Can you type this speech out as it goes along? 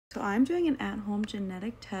So I'm doing an at-home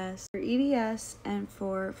genetic test for EDS and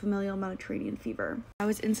for familial Mediterranean fever. I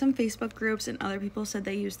was in some Facebook groups and other people said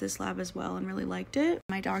they used this lab as well and really liked it.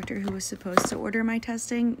 My doctor, who was supposed to order my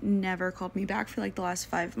testing, never called me back for like the last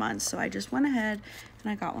 5 months. So I just went ahead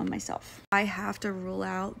and I got one myself. I have to rule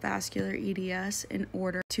out vascular EDS in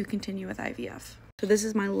order to continue with IVF. So this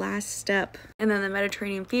is my last step. And then the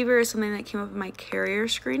Mediterranean fever is something that came up in my carrier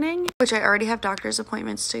screening, which I already have doctor's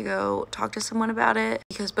appointments to go talk to someone about it,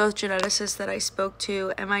 because both geneticists that I spoke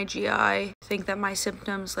to, MIGI, think that my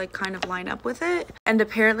symptoms like kind of line up with it. And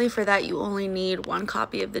apparently for that, you only need 1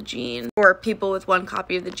 copy of the gene, or people with 1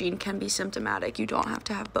 copy of the gene can be symptomatic. You don't have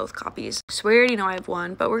to have both copies. So we already know I have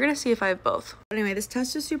 1, but we're gonna see if I have both. But anyway, this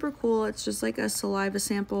test is super cool. It's just like a saliva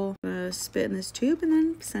sample. I'm gonna spit in this tube and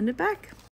then send it back.